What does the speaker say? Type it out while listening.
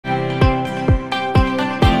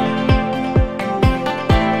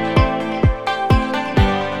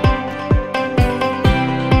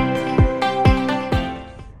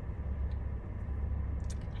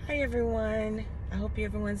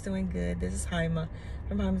everyone's doing good. This is Haima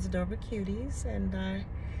from Haima's Adorable Cuties, and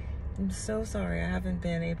I'm so sorry I haven't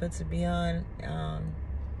been able to be on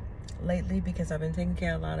lately because I've been taking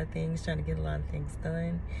care of a lot of things, trying to get a lot of things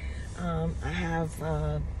done. I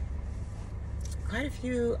have quite a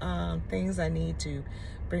few things I need to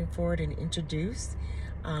bring forward and introduce.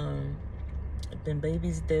 There's been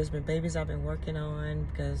babies I've been working on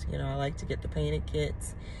because, you know, I like to get the painted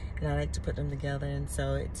kits and I like to put them together. And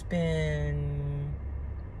so it's been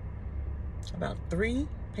about 3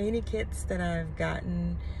 painted kits that I've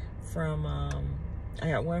gotten from, I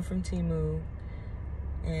got 1 from Temu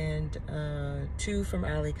and 2 from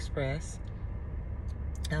AliExpress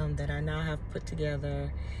that I now have put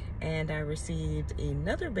together. And I received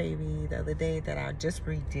another baby the other day that I just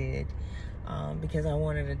redid because I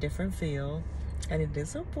wanted a different feel. And it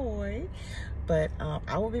is a boy, but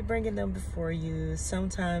I will be bringing them before you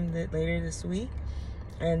sometime later this week.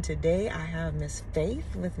 And today I have Miss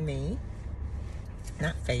Faith with me.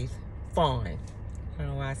 Not Faith, Fawn. I don't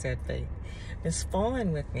know why I said Faith. Miss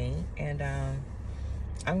Fawn with me, and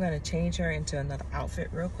I'm gonna change her into another outfit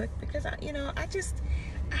real quick because I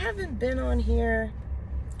haven't been on here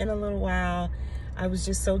in a little while. I was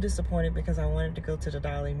just so disappointed because I wanted to go to the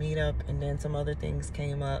Dolly meetup, and then some other things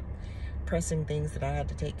came up, pressing things that I had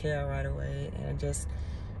to take care of right away. And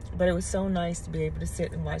but it was so nice to be able to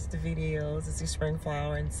sit and watch the videos and see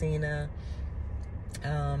Springflower and Cena,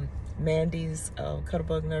 Mandy's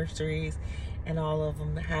Cuttlebug Nurseries, and all of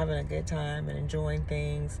them having a good time and enjoying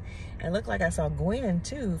things. And it looked like I saw Gwen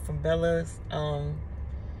too from Bella's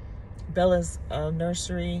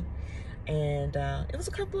nursery, and it was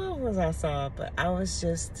a couple of ones I saw, but I was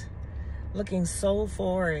just looking so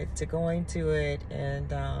forward to going to it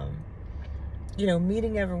and you know,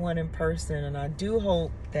 meeting everyone in person. And I do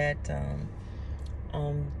hope that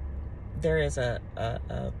there is a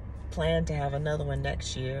plan to have another one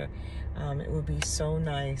next year. It would be so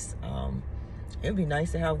nice. It would be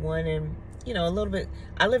nice to have one in, you know, a little bit.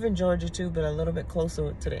 I live in Georgia too, but a little bit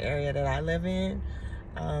closer to the area that I live in.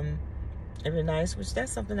 It'd be nice, which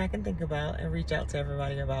that's something I can think about and reach out to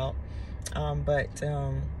everybody about.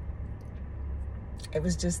 It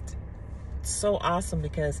was just so awesome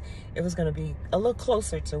because it was going to be a little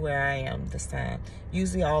closer to where I am this time.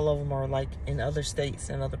 Usually all of them are like in other states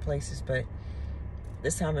and other places, but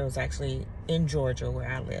this time it was actually in Georgia where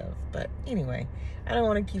I live. But anyway, I don't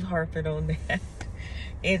want to keep harping on that.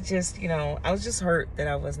 It just, you know, I was just hurt that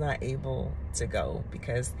I was not able to go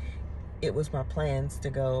because it was my plans to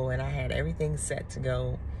go and I had everything set to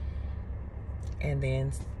go. And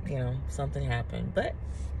then, you know, something happened, but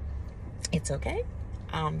it's okay.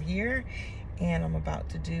 I'm here and I'm about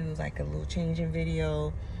to do like a little changing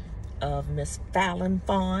video of Miss Falyn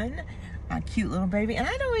Fawn, my cute little baby. And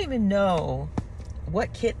I don't even know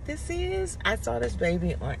what kit this is. I saw this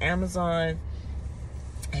baby on Amazon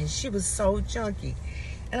and she was so chunky.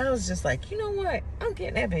 And I was just like, you know what? I'm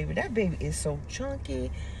getting that baby. That baby is so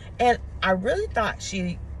chunky. And I really thought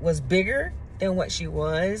she was bigger than what she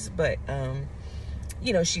was, but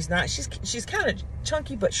you know, she's not. She's kind of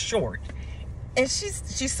chunky but short. And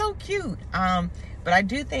she's so cute. But I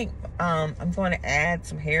do think I'm going to add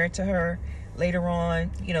some hair to her later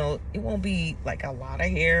on. You know, it won't be like a lot of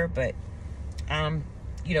hair, but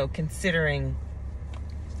you know, considering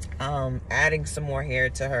adding some more hair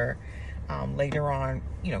to her later on.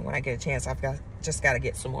 You know, when I get a chance, just got to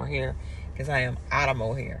get some more hair because I am out of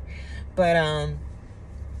mohair. But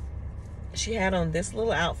she had on this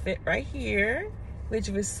little outfit right here, which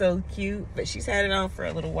was so cute. But she's had it on for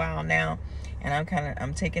a little while now. And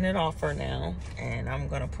I'm taking it off her now, and I'm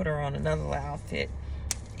gonna put her on another little outfit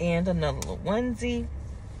and another little onesie.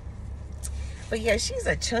 But yeah, she's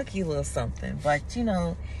a chunky little something. But you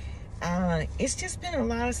know, it's just been a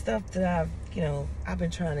lot of stuff that I've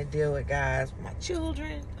been trying to deal with, guys. My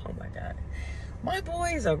children, oh my God, my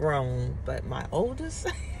boys are grown, but my oldest,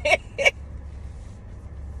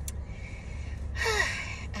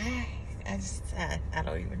 I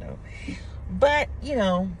don't even know. But you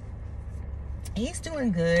know, he's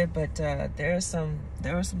doing good, but there were some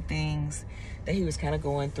things that he was kind of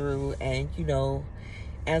going through, and you know,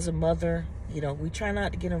 as a mother, you know, we try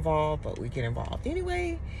not to get involved, but we get involved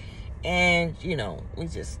anyway, and you know, we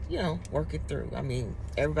just, you know, work it through. I mean,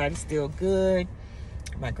 everybody's still good.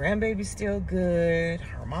 My grandbaby's still good.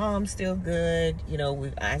 Her mom's still good. You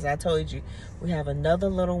know, as I told you, we have another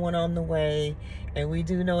little one on the way, and we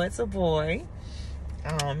do know it's a boy.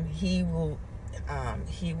 He will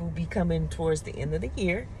be coming towards the end of the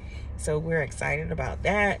year, so we're excited about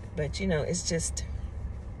that. But you know, it's just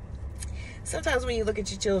sometimes when you look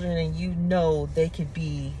at your children and you know they could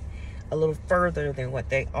be a little further than what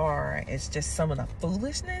they are. It's just some of the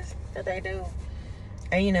foolishness that they do.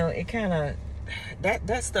 And, you know, it kind of,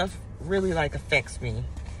 that stuff really, like, affects me.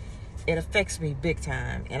 It affects me big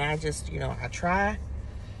time. And I just, you know, I try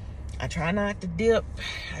not to dip.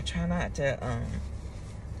 I try not to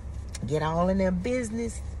get all in their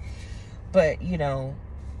business. But, you know,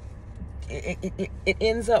 it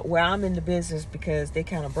ends up where I'm in the business because they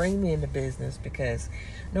kind of bring me into business, because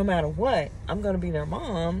no matter what, I'm going to be their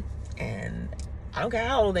mom, and I don't care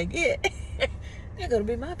how old they get. They're going to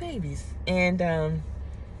be my babies. And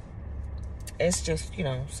it's just, you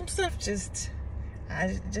know, some stuff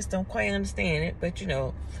I just don't quite understand it. But, you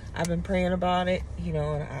know, I've been praying about it, you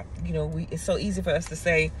know, and it's so easy for us to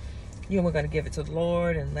say, you know, we're going to give it to the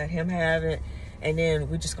Lord and let him have it. And then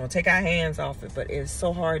we're just going to take our hands off it. But it's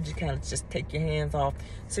so hard to kind of just take your hands off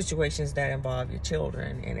situations that involve your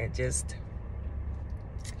children. And it's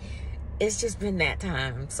just been that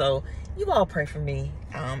time. So you all pray for me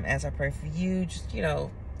as I pray for you. Just, you know,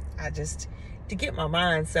 to get my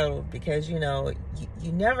mind settled, because, you know,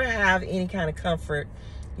 you never have any kind of comfort.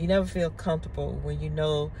 You never feel comfortable when you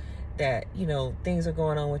know that, you know, things are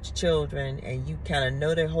going on with your children, and you kind of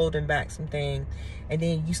know they're holding back some things, and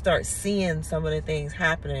then you start seeing some of the things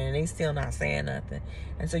happening and they still not saying nothing.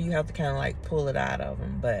 And so you have to kind of like pull it out of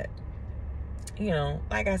them. But, you know,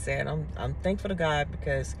 like I said, I'm thankful to God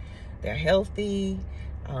because they're healthy.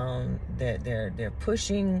 They're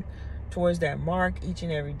pushing towards that mark each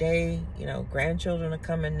and every day. You know, grandchildren are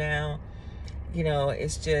coming now. You know,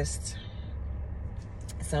 it's just,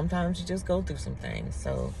 sometimes you just go through some things.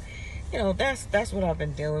 So, you know, that's what I've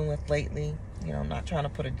been dealing with lately. You know, I'm not trying to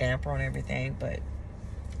put a damper on everything, but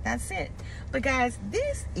that's it. But guys,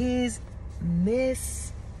 this is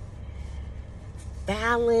Miss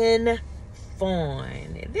Falyn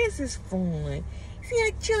Fawn. This is Fawn. See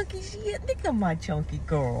how chunky she is? Look at my chunky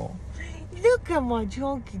girl. Look at my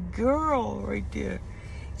chunky girl right there.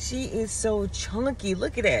 She is so chunky.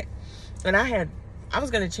 Look at that. And I was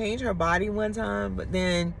going to change her body one time, but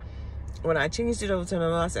then when I changed it over to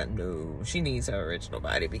them, I said, no, she needs her original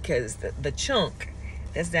body, because the chunk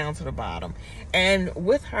that's down to the bottom. And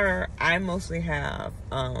with her, I mostly have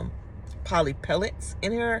poly pellets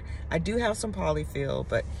in her. I do have some polyfill,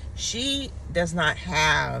 but she does not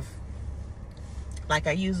have, like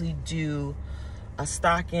I usually do, a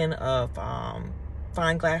stocking of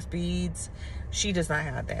fine glass beads. She does not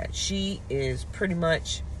have that. She is pretty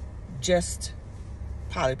much just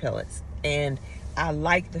poly pellets, and I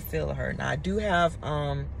like the feel of her. Now I do have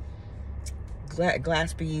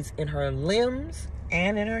glass beads in her limbs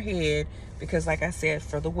and in her head, because like I said,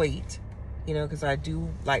 for the weight, you know, because I do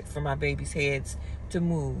like for my baby's heads to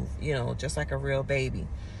move, you know, just like a real baby.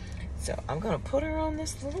 So I'm gonna put her on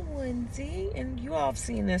this little onesie, and you all have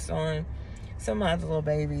seen this on some other little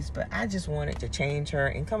babies, but I just wanted to change her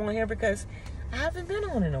and come on here because I haven't been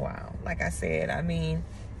on in a while. Like I said, I mean,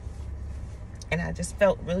 and I just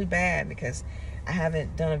felt really bad because I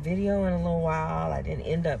haven't done a video in a little while. I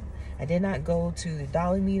did not go to the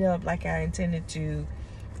Dolly meetup like I intended to.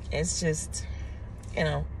 It's just, you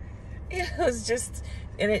know, it was just,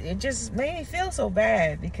 and it just made me feel so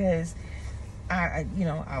bad because I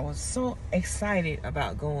was so excited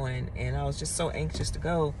about going, and I was just so anxious to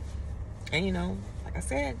go. And, you know, like I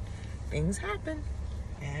said, things happen,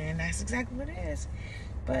 and that's exactly what it is.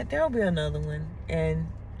 But there'll be another one, and,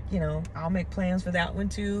 you know, I'll make plans for that one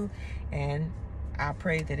too, and I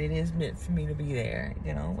pray that it is meant for me to be there.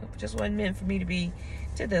 You know, it just wasn't meant for me to be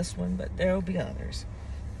to this one, but there'll be others.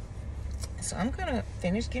 So I'm gonna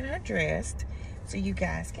finish getting her dressed so you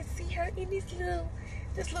guys can see her in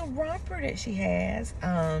this little romper that she has.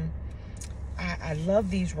 I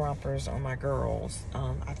love these rompers on my girls.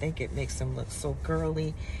 I think it makes them look so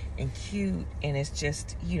girly and cute, and it's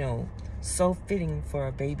just, you know, so fitting for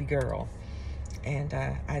a baby girl. And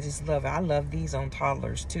I just love it. I love these on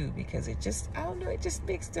toddlers too, because it just, I don't know, it just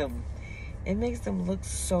makes them, look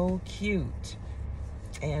so cute.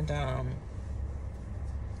 And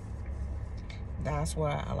that's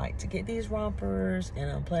why I like to get these rompers,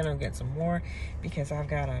 and I'm planning on getting some more because I've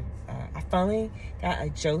got I finally got a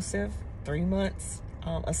Joseph 3 months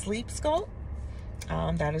asleep sculpt.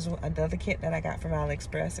 That is another kit that I got from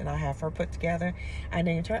AliExpress, and I have her put together. I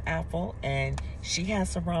named her Apple, and she has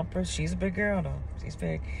some rompers. She's a big girl though. She's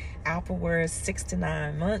big. Apple wears 6 to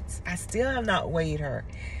 9 months. I still have not weighed her.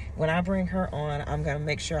 When I bring her on, I'm gonna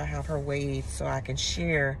make sure I have her weighed so I can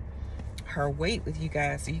share her weight with you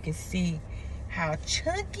guys, so you can see how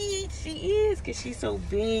chunky she is, because she's so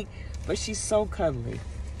big, but she's so cuddly.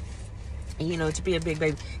 You know, to be a big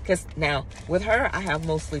baby. Because now with her, I have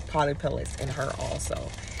mostly poly pellets in her also,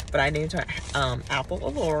 but I named her Apple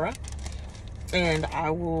Allura, And I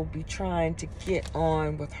will be trying to get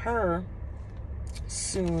on with her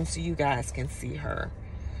soon so you guys can see her.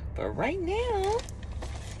 But right now,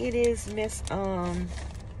 it is Miss,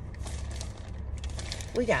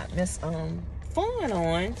 we got Miss, Fawn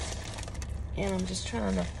on. And I'm just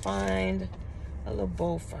trying to find a little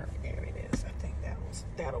bow for her. There it is. I think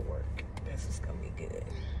that'll work. This is gonna be good.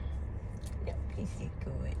 Yep, is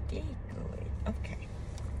good? There good. Okay.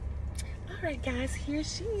 All right, guys, here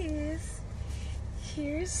she is.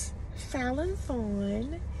 Here's Falyn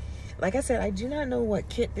Fawn. Like I said, I do not know what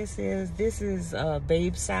kit this is. This is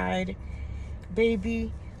Babeside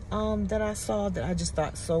baby that I saw that I just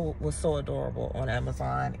thought was so adorable on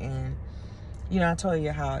Amazon. And you know, I told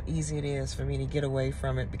you how easy it is for me to get away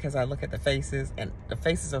from it because I look at the faces and the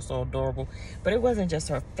faces are so adorable. But it wasn't just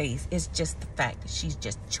her face. It's just the fact that she's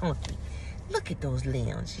just chunky. Look at those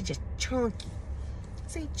limbs. She's just chunky.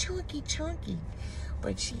 Say chunky, chunky.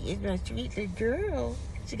 But she is my sweet little girl.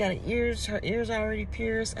 She got her ears already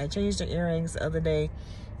pierced. I changed her earrings the other day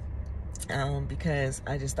because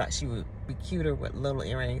I just thought she would be cuter with little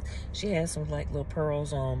earrings. She has some like little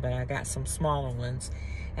pearls on, but I got some smaller ones.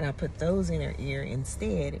 And I put those in her ear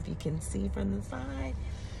instead, if you can see from the side.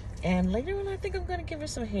 And later on, I think I'm going to give her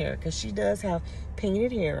some hair because she does have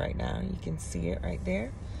painted hair right now. You can see it right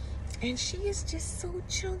there. And she is just so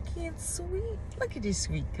chunky and sweet. Look at this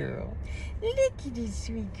sweet girl. Look at this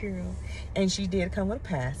sweet girl. And she did come with a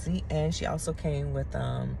passy. And she also came with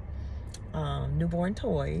newborn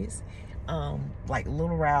toys, like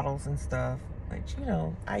little rattles and stuff. But, you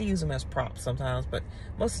know, I use them as props sometimes. But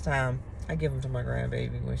most of the time, I give them to my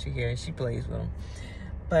grandbaby when she's here and she plays with them.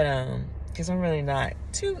 But, because I'm really not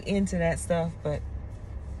too into that stuff. But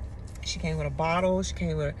she came with a bottle. She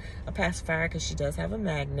came with a pacifier because she does have a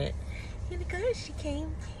magnet. And because she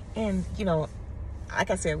came, and, you know,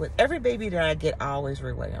 like I said, with every baby that I get, I always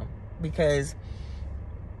reweigh them. Because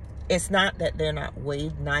it's not that they're not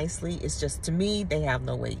weighed nicely. It's just, to me, they have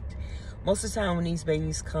no weight. Most of the time when these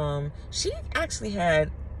babies come, she actually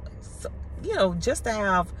had, you know, just to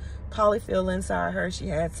have polyfill inside her, she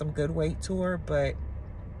had some good weight to her, but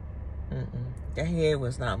the head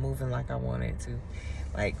was not moving like I wanted it to.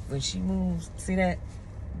 Like when she moves, see that?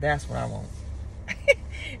 That's what I want.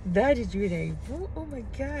 That is really, oh my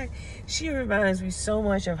God. She reminds me so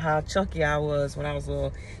much of how chunky I was when I was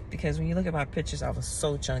little, because when you look at my pictures, I was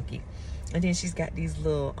so chunky. And then she's got these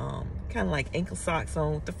little kind of like ankle socks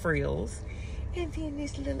on with the frills. And then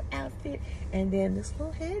this little outfit. And then this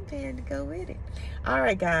little headband to go with it. All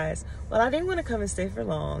right, guys. Well, I didn't want to come and stay for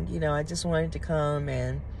long. You know, I just wanted to come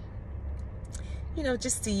and, you know,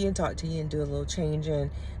 just see you and talk to you and do a little change and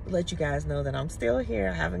let you guys know that I'm still here.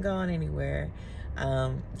 I haven't gone anywhere.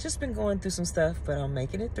 Just been going through some stuff, but I'm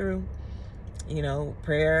making it through. You know,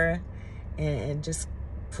 prayer and just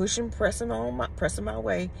pressing my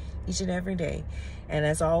way each and every day. And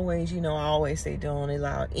as always, you know, I always say, don't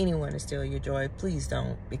allow anyone to steal your joy. Please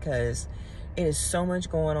don't, because it is so much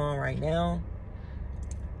going on right now.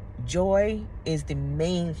 Joy is the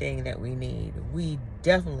main thing that we need. We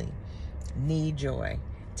definitely need joy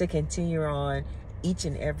to continue on each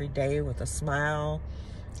and every day with a smile,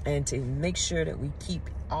 and to make sure that we keep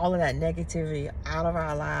all of that negativity out of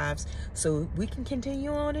our lives so we can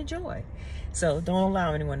continue on in joy. So don't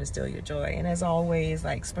allow anyone to steal your joy. And as always,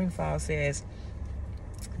 like Springfall says,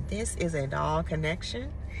 this is a doll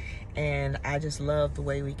connection, and I just love the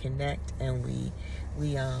way we connect and we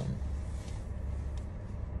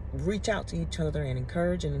reach out to each other and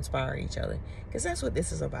encourage and inspire each other, because that's what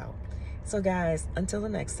this is about. So guys, until the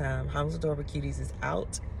next time, Harmless Adorable Cuties is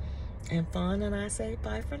out, and Fawn and I say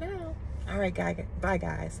bye for now. All right, bye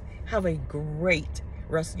guys. Have a great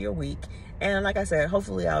rest of your week, and like I said,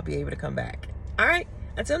 hopefully I'll be able to come back. All right,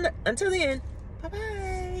 until the end. Bye bye.